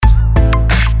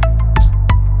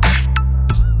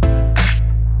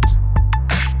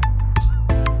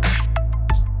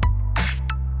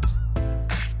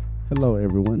Hello,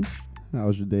 everyone.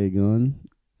 How's your day going?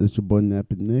 It's your boy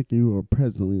Nappy Nick. You are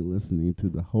presently listening to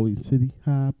the Holy City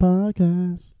High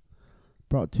Podcast,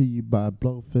 brought to you by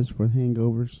Blowfish for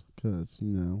Hangovers. Because,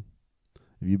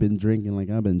 if you've been drinking like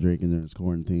I've been drinking during this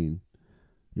quarantine,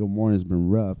 your morning's been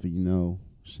rough and,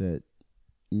 shit,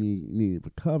 you need to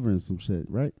recover and some shit,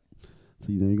 right? So,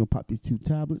 you're going to pop these 2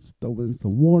 tablets, throw in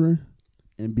some water,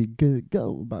 and be good to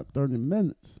go in about 30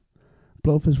 minutes.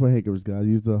 Blowfish for Hangovers, guys.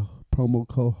 Use the promo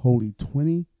code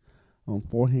HOLY20 on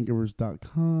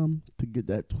forhangovers.com to get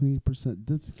that 20%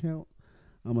 discount.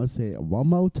 I'm going to say it one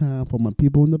more time for my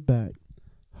people in the back.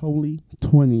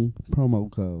 HOLY20 promo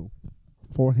code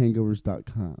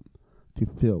forhangovers.com to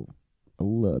feel a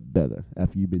little better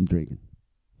after you've been drinking.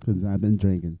 Because I've been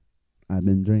drinking. That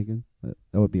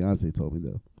what Beyonce told me,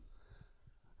 though.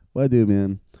 What I do,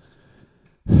 man?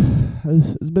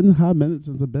 It's been a hot minute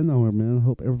since I've been on here, man. I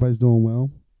hope everybody's doing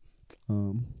well.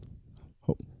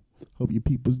 Hope your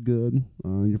people's good.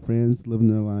 Your friends living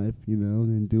their life,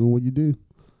 and doing what you do.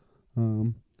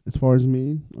 As far as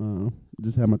me,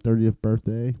 just had my 30th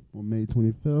birthday on May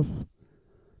 25th.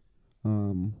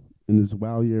 In this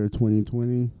wild year of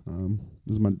 2020,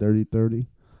 this is my dirty 30.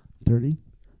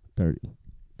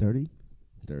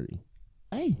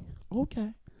 Hey,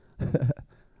 okay.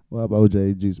 Well,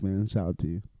 OJ Juice, man. Shout out to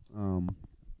you.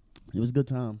 It was a good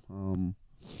time.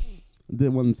 I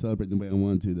didn't want to celebrate the way I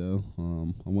wanted to, though.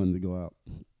 I wanted to go out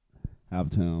of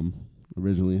town.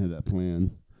 Originally had that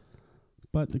plan.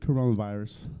 But the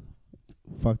coronavirus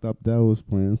fucked up those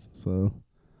plans. So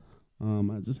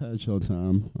I just had a chill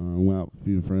time. Went out with a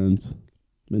few friends.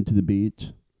 Went to the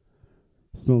beach.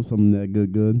 Smoked something that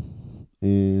good.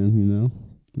 And,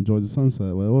 enjoyed the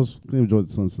sunset. Well, couldn't enjoy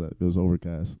the sunset. It was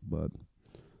overcast. But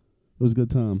it was a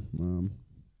good time.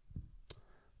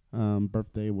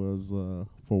 Birthday was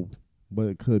for what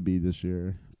it could be this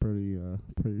year. Pretty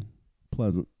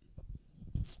pleasant.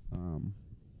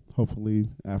 Hopefully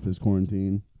after this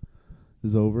quarantine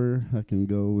is over, I can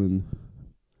go and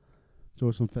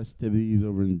enjoy some festivities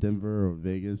over in Denver or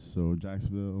Vegas or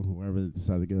Jacksonville, wherever they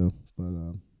decide to go. But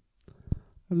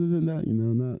other than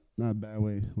that, not a bad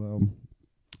way. Well,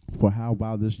 for how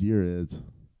wild this year is,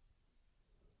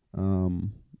 I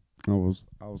was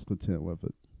content with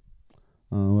it.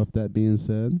 With that being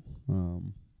said,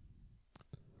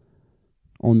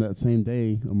 on that same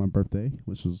day of my birthday,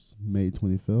 which was May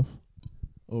 25th,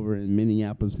 over in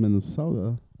Minneapolis,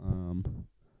 Minnesota,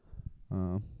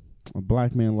 a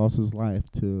black man lost his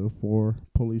life to 4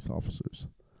 police officers.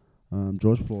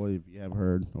 George Floyd, if you have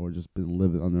heard or just been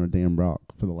living under a damn rock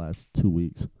for the last 2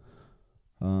 weeks,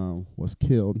 was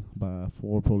killed by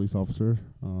 4 police officers.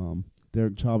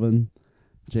 Derek Chauvin,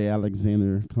 J.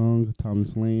 Alexander Kung,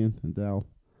 Thomas Lane, and Tao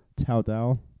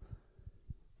Dao,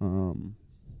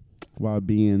 while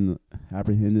being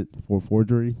apprehended for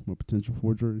forgery or potential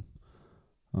forgery.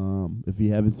 If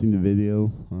you haven't seen the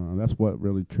video, that's what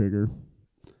really triggered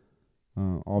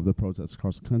all of the protests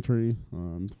across the country.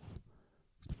 The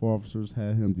 4 officers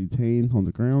had him detained on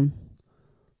the ground.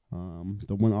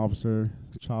 The one officer,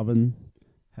 Chauvin,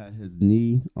 had his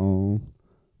knee on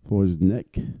for his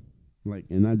neck,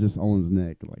 and not just on his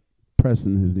neck,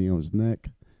 pressing his knee on his neck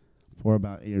for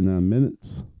about 8 or 9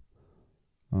 minutes.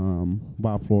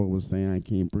 While Floyd was saying, "I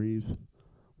can't breathe,"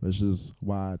 which is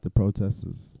why the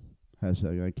protesters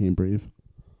hashtag I can't breathe.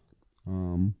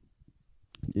 And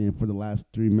for the last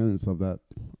 3 minutes of that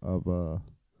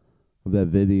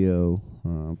video,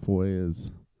 Floyd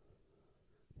is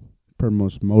pretty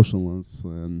much motionless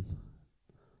and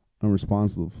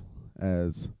unresponsive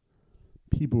as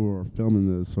people who are filming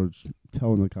this are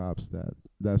telling the cops that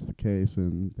that's the case,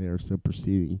 and they are still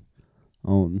proceeding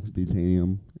on detaining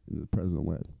him in the present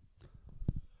way.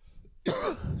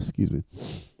 Excuse me.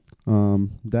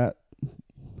 That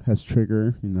has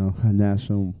triggered, a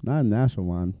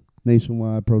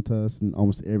nationwide protest in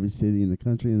almost every city in the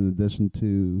country, in addition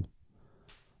to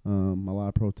a lot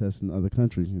of protests in other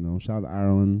countries. Shout out to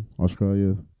Ireland,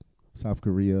 Australia, South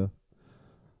Korea,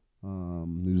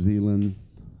 New Zealand,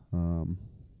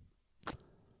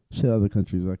 other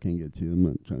countries I can't get to. I'm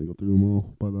not trying to go through them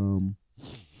all, but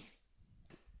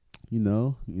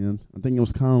I think it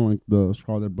was kind of like the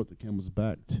straw that broke the camel's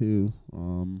back too.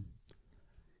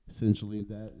 Essentially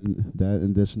that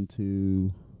in addition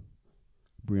to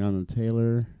Breonna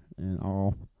Taylor and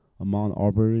all Ahmaud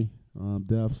Arbery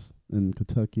deaths in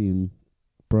Kentucky and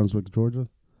Brunswick, Georgia.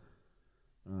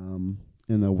 In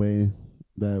a way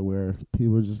that where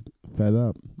people were just fed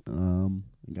up,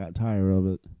 got tired of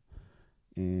it,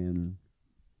 and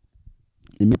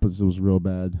in Memphis it was real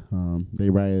bad. They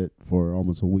rioted for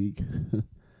almost a week.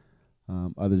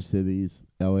 Other cities,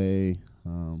 L.A.,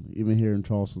 even here in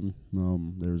Charleston,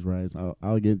 there's riots.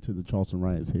 I'll get to the Charleston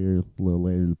riots here a little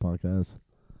later in the podcast.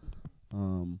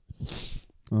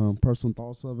 Personal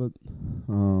thoughts of it.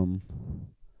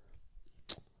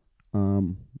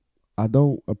 I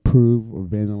don't approve of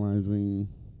vandalizing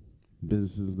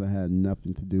businesses that had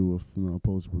nothing to do with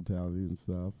police brutality and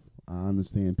stuff. I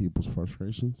understand people's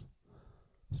frustrations,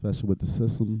 especially with the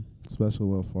system, especially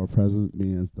with our president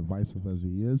being as divisive as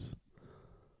he is.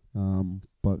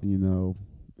 But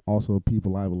also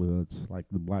people livelihoods, like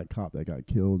the black cop that got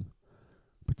killed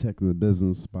protecting the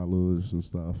business by looters and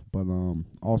stuff. But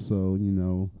also,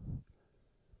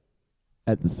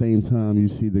 at the same time, you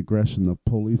see the aggression of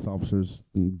police officers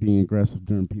being aggressive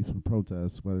during peaceful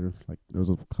protests. Whether like there's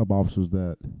a couple officers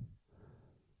that I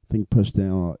think pushed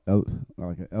down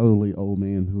like an elderly old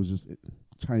man who was just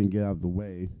trying to get out of the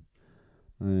way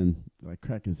and like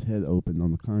crack his head open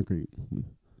on the concrete,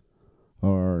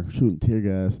 or shooting tear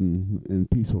gas in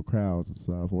peaceful crowds and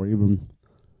stuff, or even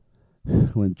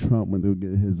when Trump went to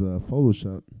get his photo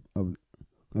shot of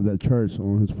that church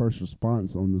on his first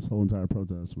response on this whole entire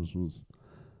protest, which was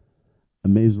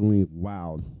amazingly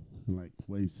wild. Like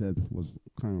what he said was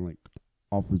kind of like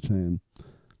off the chain.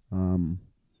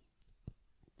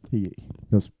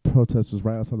 Those protesters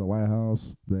right outside the White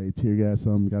House, they tear gassed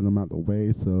them, got them out the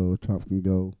way so Trump can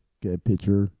go get a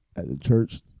picture at the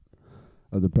church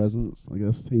of the presidents, I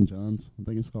guess St. John's, I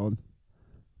think it's called.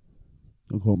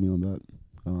 Don't quote me on that.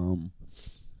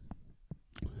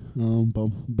 But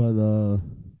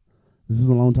this is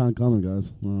a long time coming,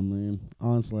 guys. I mean,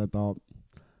 honestly, I thought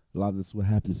a lot of this would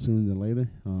happen sooner than later.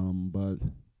 But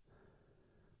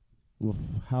with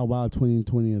how wild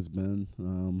 2020 has been,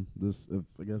 I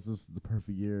guess this is the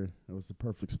perfect year. It was the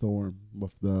perfect storm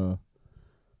with the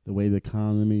way the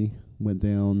economy went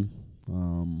down,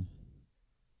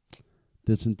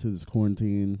 ditching to this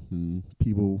quarantine, and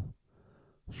people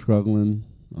struggling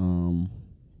to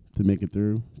make it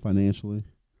through financially,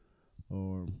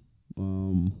 or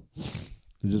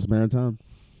just maritime.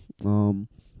 I'm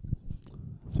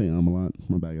saying a lot.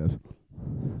 My bad, guys.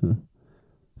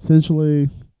 Essentially,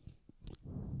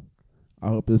 I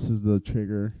hope this is the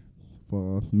trigger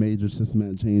for major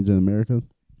systematic change in America,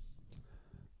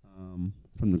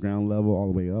 from the ground level all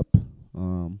the way up.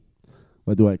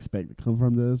 What do I expect to come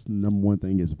from this? The number one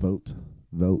thing is vote,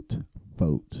 vote,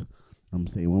 vote. I'm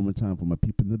saying one more time for my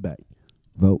people in the back.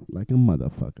 Vote like a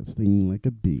motherfucker, stinging like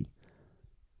a bee.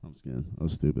 I'm just kidding. I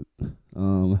was stupid.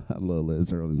 I'm a little late.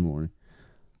 It's early in the morning.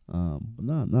 But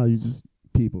no, you just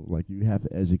people, like, you have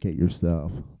to educate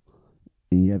yourself,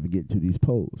 and you have to get to these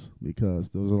polls, because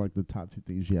those are like the top two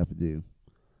things you have to do.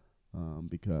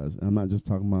 Because I'm not just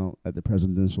talking about at the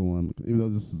presidential one, even though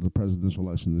this is a presidential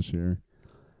election this year.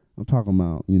 I'm talking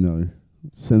about,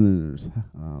 senators,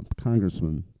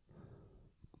 congressmen,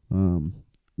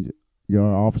 your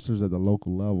officers at the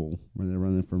local level when they're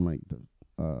running from like the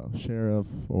sheriff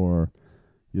or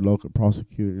your local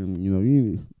prosecutor.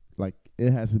 And, like,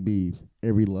 it has to be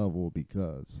every level,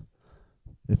 because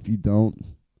if you don't,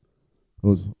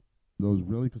 those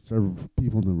really conservative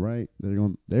people on the right, they're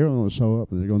going to show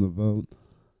up and they're going to vote.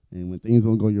 And when things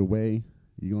don't go your way,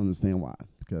 you're going to understand why.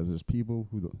 Because there's people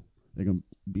they're going to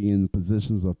be in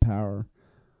positions of power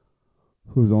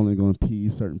who's only going to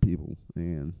appease certain people.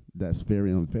 And that's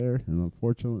very unfair and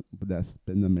unfortunate, but that's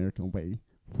been the American way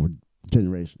for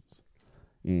generations.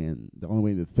 And the only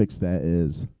way to fix that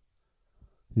is,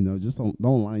 just don't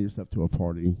align yourself to a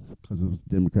party because it's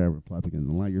Democrat or Republican.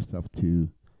 Align yourself to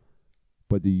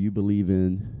what do you believe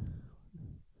in,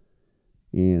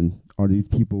 and are these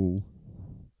people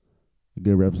a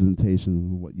good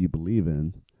representation of what you believe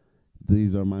in?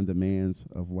 These are my demands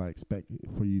of what I expect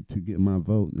for you to get my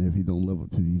vote. And if you don't live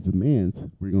up to these demands,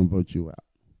 we're going to vote you out.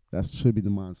 That should be the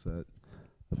mindset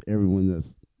of everyone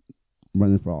that's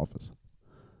running for office.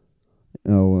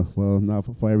 Well, not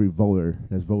for every voter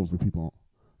that's voting for people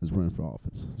that's running for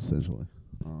office, essentially.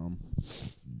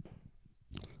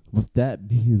 With that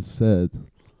being said,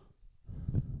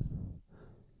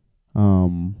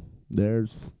 I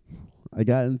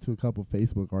got into a couple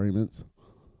Facebook arguments.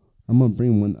 I'm going to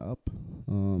bring one up.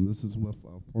 This is with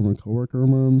a former coworker of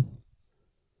mine,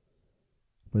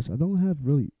 which I don't have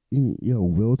really any ill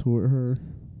will toward her.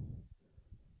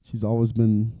 She's always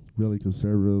been really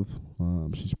conservative.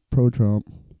 She's pro-Trump,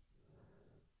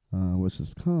 which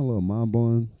is kind of a little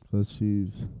mind-blowing, because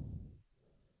she's,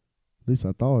 at least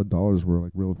I thought her daughters were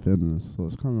like real feminists, so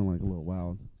it's kind of like a little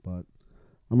wild. But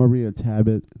I'm going to read a tad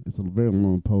bit. It's a very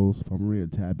long post, but I'm going to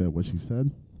read a tad bit what she said.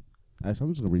 Actually,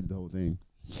 I'm just going to read the whole thing,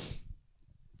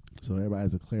 so everybody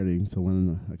has a clarity. So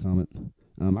when I comment,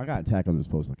 I got attacked on this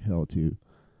post like hell too.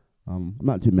 I'm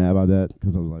not too mad about that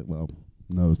because I was like, well,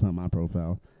 no, it's not my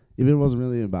profile. Even if it wasn't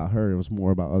really about her, it was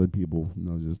more about other people.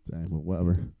 Just well,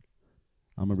 whatever.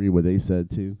 I'm gonna read what they said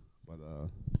too. But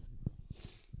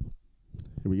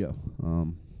here we go.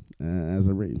 As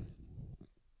I read,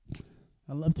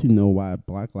 I'd love to know why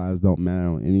Black lives don't matter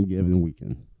on any given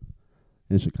weekend.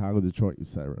 In Chicago, Detroit,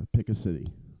 etc. Pick a city.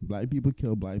 Black people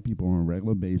kill black people on a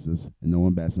regular basis, and no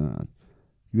one bats an eye.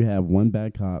 You have one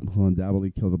bad cop who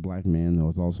undoubtedly killed a black man that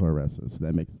was also arrested. So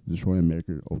that makes Detroit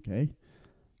America okay?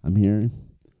 I'm hearing.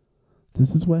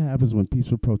 This is what happens when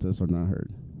peaceful protests are not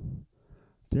heard.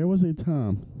 There was a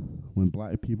time when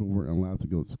black people weren't allowed to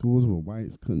go to schools where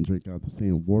whites couldn't drink out the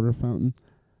same water fountain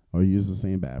or use the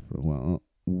same bathroom. Well,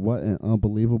 what an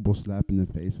unbelievable slap in the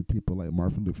face of people like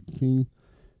Martin Luther King,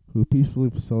 who peacefully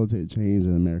facilitated change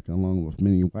in America along with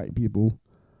many white people.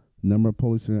 The number of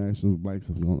police interactions with blacks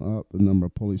have gone up. The number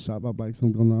of police shot by blacks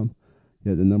have gone up.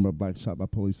 Yet the number of blacks shot by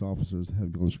police officers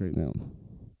have gone straight down.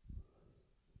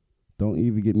 Don't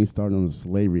even get me started on the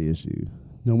slavery issue.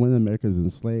 No one in America is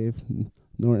enslaved,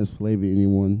 nor enslaving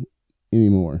anyone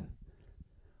anymore.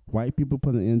 White people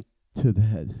put an end to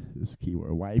that. This is a key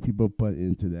word. White people put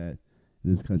into that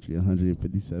in this country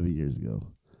 157 years ago.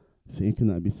 The same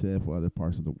cannot be said for other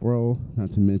parts of the world, not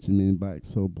to mention many blacks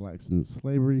sold blacks into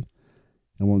slavery.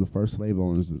 And one of the first slave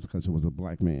owners in this country was a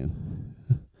black man.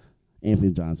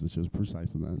 Anthony Johnson, she was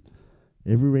precise on that.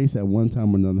 Every race at one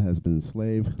time or another has been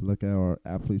enslaved. Look at our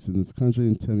athletes in this country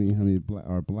and tell me how many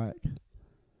are black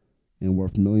and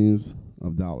worth millions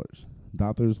of dollars.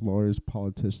 Doctors, lawyers,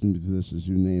 politicians, musicians,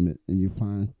 you name it. And you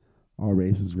find all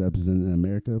races represented in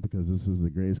America because this is the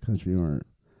greatest country on earth.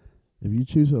 If you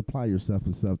choose to apply yourself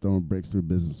instead of throwing bricks through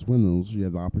business windows, you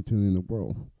have the opportunity in the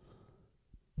world.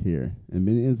 Here, in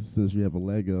many instances, you have a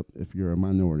leg up if you're a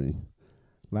minority.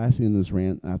 Lastly, in this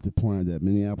rant, I have to point out that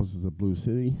Minneapolis is a blue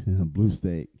city and a blue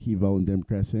state. Keep voting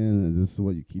Democrats in, and this is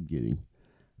what you keep getting.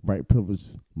 White privilege,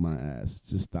 my ass.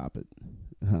 Just stop it.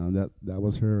 That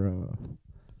was her.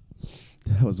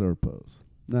 That was her post.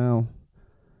 Now,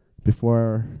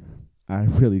 before I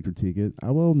really critique it, I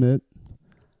will admit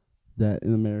that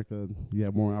in America you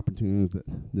have more opportunities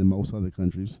than most other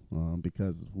countries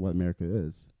because of what America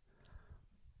is.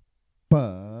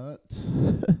 But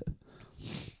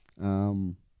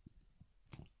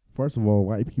first of all,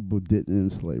 white people didn't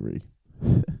end slavery.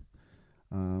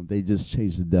 They just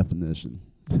changed the definition,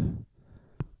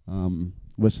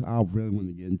 which I really want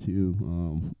to get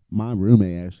into. My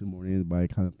roommate, actually, more than anybody,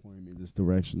 kind of pointed me in this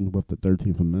direction with the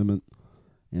 13th Amendment.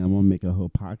 And I'm going to make a whole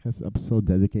podcast episode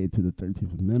dedicated to the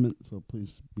 13th Amendment. So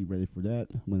please be ready for that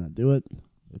when I do it.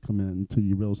 It'll come in to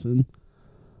you real soon.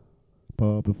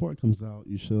 But before it comes out,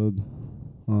 you should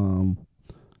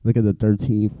look at the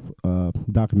 13th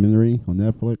documentary on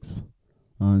Netflix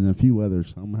and a few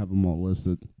others. I'm going to have them all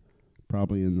listed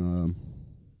probably in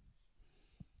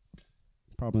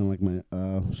like my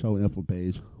show info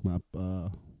page when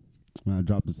I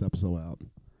drop this episode out.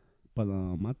 But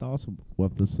my thoughts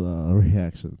with this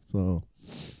reaction. So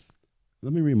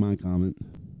let me read my comment.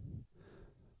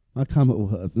 My comment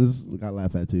was, this got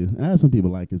laughed at too. I had some people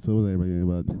like it, so was everybody,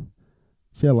 but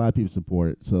she had a lot of people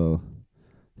support it. So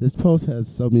this post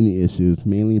has so many issues.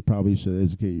 Mainly, you probably should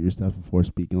educate yourself before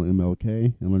speaking on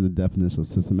MLK and learn the definition of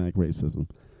systematic racism.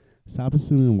 Stop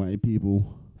assuming white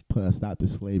people put a stop to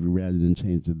slavery rather than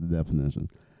change the definition.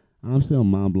 I'm still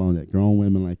mind blown that grown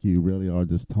women like you really are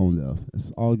just tone deaf.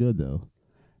 It's all good though.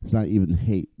 It's not even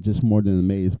hate, just more than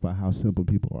amazed by how simple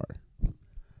people are.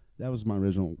 That was my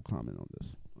original comment on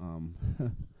this.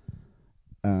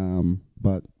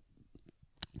 But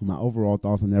my overall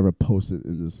thoughts I never posted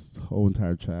in this whole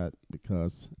entire chat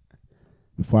because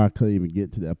before I could even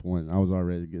get to that point, I was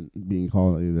already being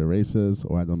called either racist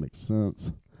or I don't make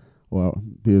sense. Well,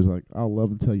 people's like, I'd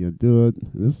love to tell you to do it.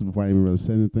 And this is before I even really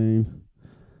said anything.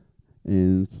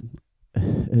 And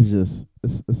it's just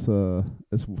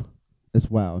it's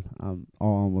wild. I'm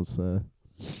almost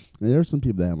there's some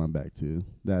people that have my back too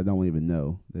that I don't even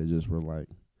know. They just were like,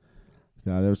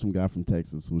 God, there was some guy from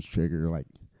Texas who was triggered like,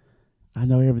 I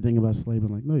know everything about slavery.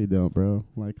 I'm like, no, you don't, bro.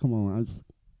 Like, come on. I'm just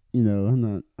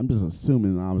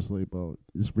assuming, obviously, but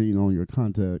just reading on your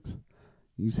context,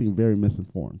 you seem very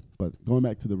misinformed. But going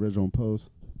back to the original post,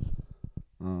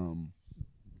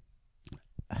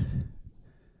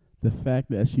 the fact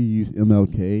that she used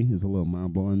MLK is a little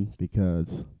mind-blowing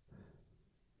because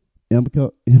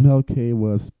MLK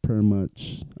was pretty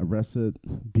much arrested,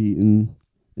 beaten,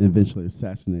 and eventually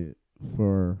assassinated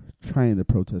for trying to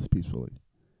protest peacefully.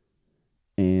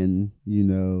 And,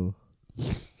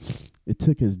 it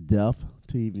took his death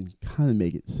to even kind of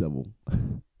make it civil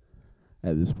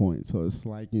at this point. So it's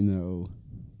like,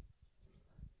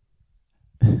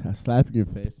 a slap in your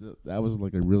face. That was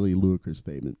like a really ludicrous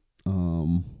statement.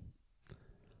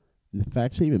 The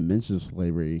fact she even mentions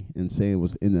slavery and saying it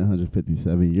was in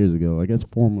 157 years ago, I guess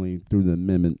formally through the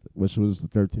amendment, which was the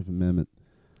 13th Amendment.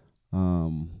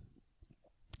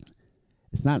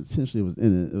 It's not essentially it was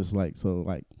in it. It was like, so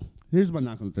like, here's my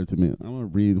knock on the 13th Amendment. I'm going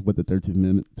to read what the 13th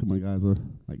Amendment to my guys are,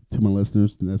 like to my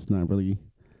listeners, and that's not really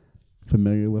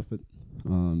familiar with it.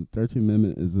 13th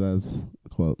Amendment is as,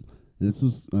 quote, this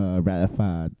was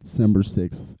ratified December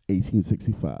 6th,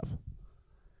 1865.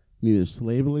 Neither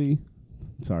slavery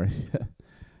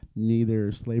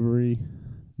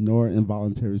nor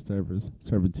involuntary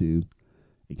servitude,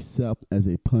 except as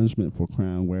a punishment for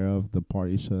crime whereof the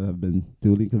party should have been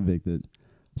duly convicted,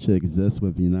 should exist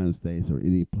with the United States or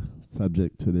any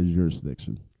subject to their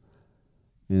jurisdiction.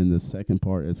 And the second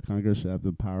part is Congress should have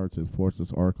the power to enforce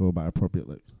this article by appropriate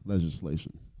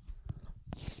legislation.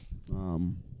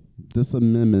 This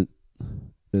amendment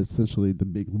is essentially the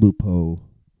big loophole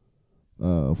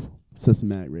of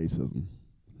systematic racism,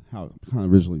 how it kind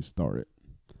of originally started.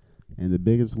 And the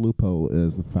biggest loophole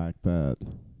is the fact that,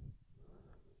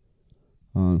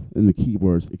 in the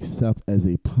keywords, except as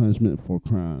a punishment for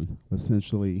crime,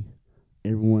 essentially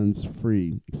everyone's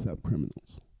free except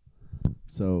criminals.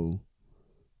 So,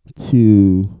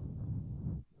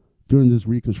 during this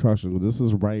Reconstruction, this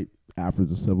is right after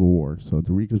the Civil War, so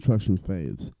the Reconstruction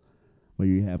phase, where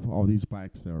you have all these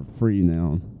blacks that are free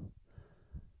now.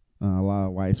 A lot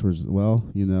of whites were, well,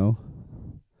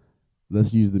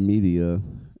 let's use the media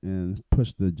and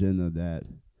push the agenda that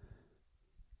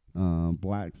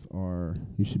blacks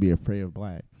you should be afraid of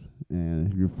blacks.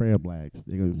 And if you're afraid of blacks,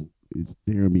 they're gonna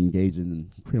be engaging in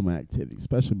criminal activity,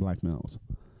 especially black males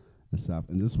and stuff.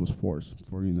 And this was forced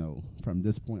for, from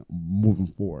this point moving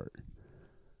forward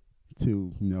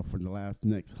to, for the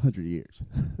next 100 years,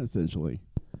 essentially.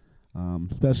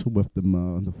 Especially with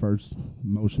the first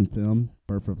motion film,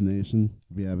 Birth of a Nation.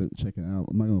 If you haven't, check it out.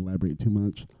 I'm not going to elaborate too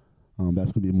much.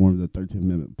 That's going to be more of the 13th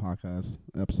Amendment podcast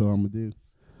episode I'm going to do.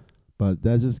 But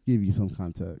that just give you some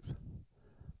context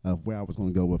of where I was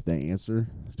going to go with the answer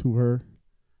to her.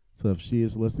 So if she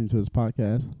is listening to this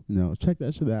podcast, check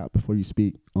that shit out before you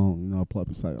speak on, a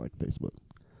public site like Facebook.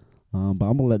 But I'm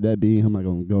going to let that be. I'm not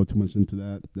going to go too much into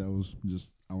that. That was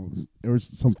just, there was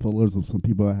some fillers of some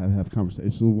people I have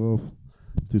conversations with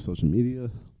through social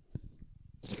media.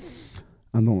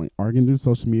 I don't like arguing through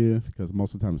social media because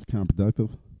most of the time it's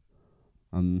counterproductive.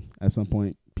 At some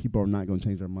point, people are not going to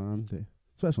change their mind,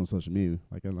 especially on social media.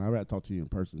 Like, I'd rather talk to you in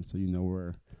person so you know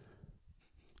where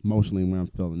emotionally where I'm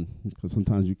feeling, because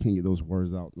sometimes you can't get those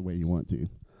words out the way you want to.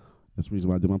 That's the reason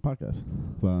why I do my podcast.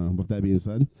 But with that being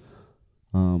said,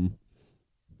 I'm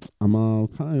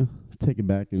kind of take it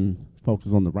back and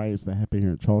focus on the riots that happened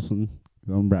here in Charleston.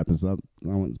 I'm going to wrap this up. I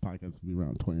want this podcast to be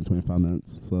around 20 to 25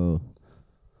 minutes. So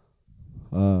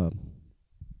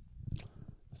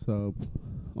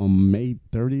on May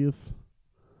 30th,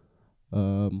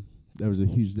 there was a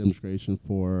huge demonstration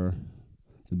for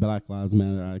the Black Lives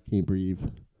Matter, I Can't Breathe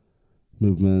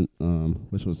movement,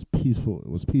 which was peaceful. It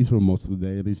was peaceful most of the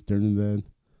day, at least during the day.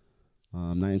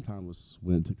 Nighttime was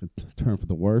when it took a turn for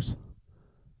the worse.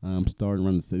 Started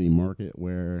around the city market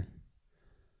where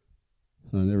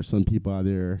there were some people out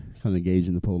there kind of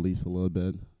engaging the police a little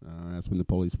bit. That's when the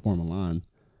police formed a line.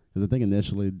 Because I think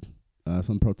initially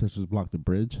some protesters blocked the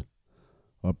bridge,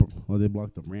 or they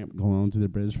blocked the ramp going onto the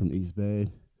bridge from East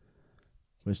Bay.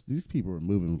 Which these people were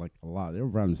moving like a lot. They were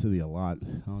around the city a lot.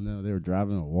 I don't know. They were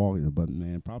driving or walking, but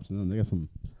man, props to them. They got some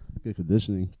good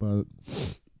conditioning. But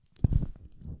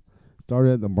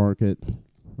started at the market.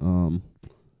 The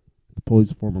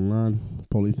police formed a line.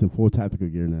 Police in full tactical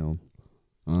gear now.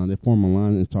 They form a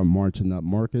line and start marching up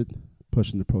Market,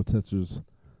 pushing the protesters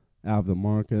out of the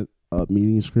market, up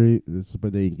Meeting Street. This is where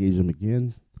they engage them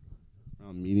again.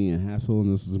 Meeting and Hassel,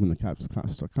 and this is when the cops kind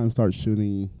of start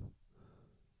shooting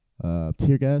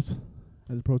tear gas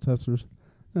at the protesters.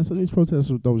 And some of these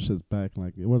protesters throw shit back.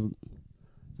 Like, it wasn't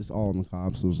just all on the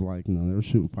cops. It was like, they were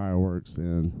shooting fireworks,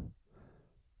 and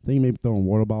I think maybe throwing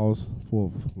water bottles full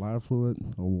of lighter fluid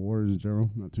or water in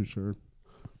general. Not too sure.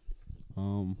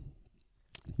 Then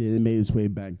it made its way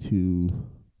back to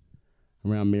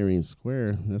around Marion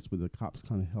Square. That's where the cops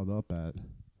kind of held up at.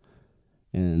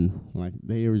 And, like,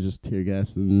 they were just tear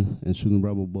gassing and shooting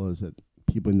rubber bullets at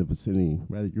people in the vicinity,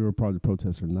 whether you're a part of the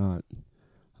protest or not.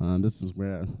 This is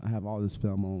where I have all this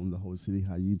film on the Holy City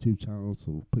High YouTube channel,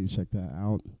 so please check that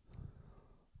out.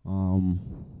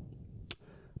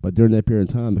 But during that period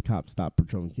of time, the cops stopped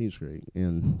patrolling King Street.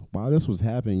 And while this was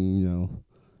happening,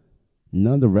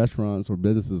 none of the restaurants or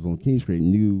businesses on King Street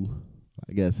knew,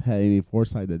 I guess, had any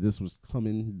foresight that this was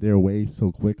coming their way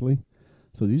so quickly.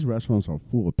 So these restaurants are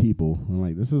full of people. And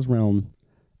like this is around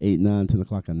 8, 9, 10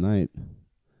 o'clock at night.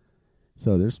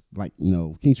 So there's like,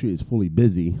 King Street is fully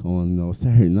busy on,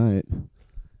 Saturday night.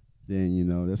 Then,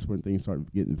 that's when things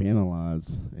start getting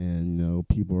vandalized. And,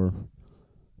 people are,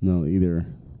 either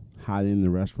hiding in the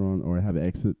restaurant or have an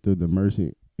exit through the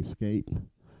emergency escape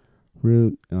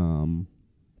route.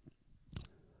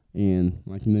 And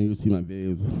like, you see my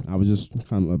videos, I was just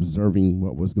kind of observing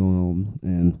what was going on.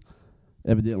 And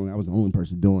evidently I was the only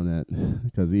person doing that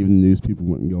because even the news people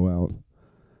wouldn't go out.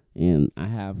 And I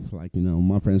have, like,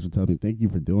 my friends would tell me, thank you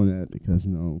for doing that because,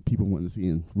 people wanted to see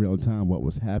in real time what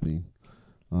was happening,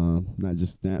 not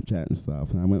just Snapchat and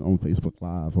stuff. And I went on Facebook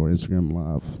Live or Instagram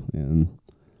Live and,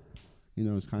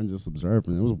 it's kind of just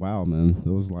observing. It was wild, man. It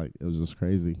was just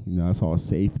crazy. I saw a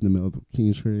safe in the middle of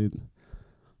King Street.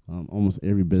 Almost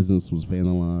every business was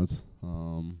vandalized.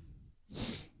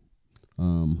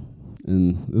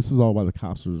 And this is all why the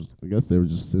cops were, I guess they were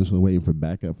just essentially waiting for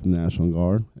backup from the National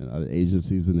Guard and other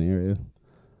agencies in the area.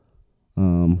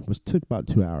 Which took about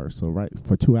 2 hours. So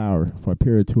for a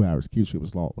period of 2 hours, King Street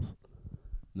was lawless.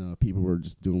 People were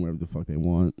just doing whatever the fuck they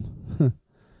want.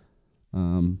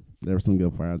 There was some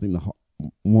good fire. I think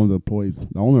one of the employees,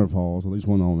 the owner of Halls, at least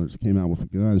one of the owners, came out with a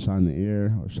gun, shot in the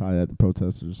air, or shot at the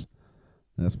protesters.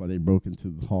 And that's why they broke into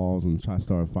the halls and tried to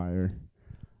start a fire.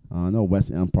 I know West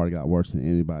End probably got worse than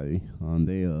anybody.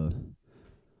 They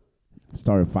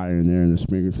started firing there, and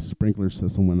the sprinkler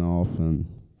system went off and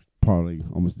probably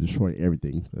almost destroyed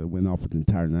everything. It went off for the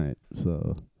entire night.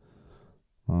 So,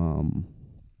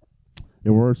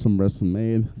 there were some arrests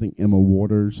made. I think Emma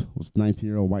Waters was a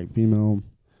 19-year-old white female.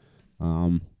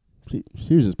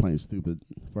 She was just plain stupid.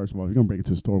 First of all, if you're gonna break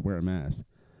into a store, wear a mask.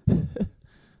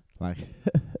 Like,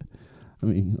 I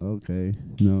mean, okay,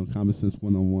 common sense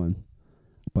 101.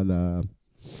 But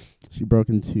she broke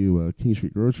into King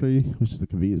Street Grocery, which is a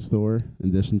convenience store, in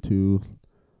addition to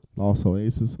Los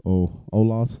Oasis,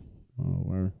 Olas,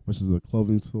 which is a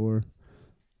clothing store.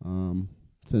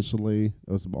 Essentially,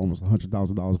 it was almost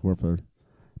 $100,000 worth of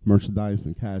merchandise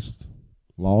and cash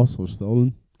lost or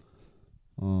stolen.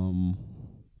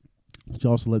 She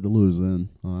also let the looters in.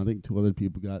 I think 2 other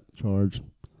people got charged.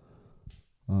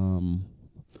 And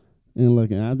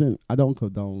look, I don't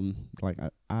condone, like,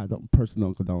 I don't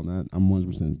personally condone that. I'm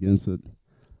 100% against it.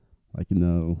 Like,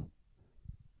 I'm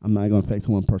not going to affect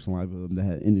someone's personal livelihood that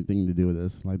had anything to do with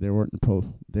this. Like, they aren't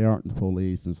the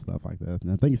police and stuff like that.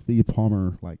 And I think Steve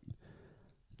Palmer, like,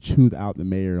 chewed out the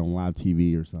mayor on live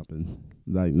TV or something,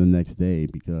 like, the next day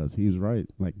because he was right.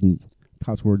 Like,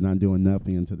 cops were not doing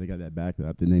nothing until they got that back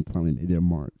up. Then they finally made their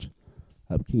march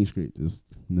up King Street. Just,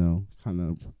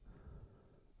 kind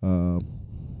of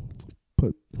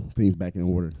put things back in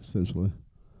order, essentially.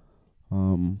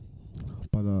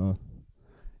 But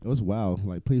it was wild.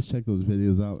 Like, please check those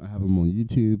videos out. I have them on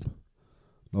YouTube.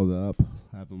 Load it up.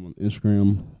 I have them on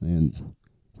Instagram and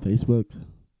Facebook,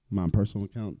 my personal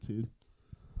account too.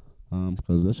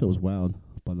 Because that shit was wild.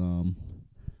 But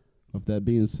with that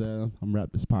being said, I'm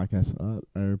wrap this podcast up.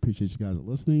 I appreciate you guys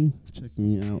listening. Check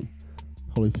me out,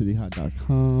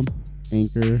 holycityhot.com,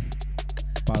 Anchor,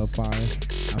 Spotify,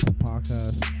 Apple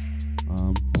Podcasts,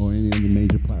 or any of the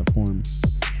major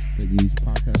platforms that you use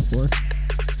podcasts for.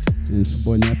 And it's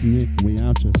your boy Nappy Nick, and we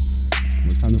out ya.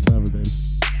 We're kind of forever, baby.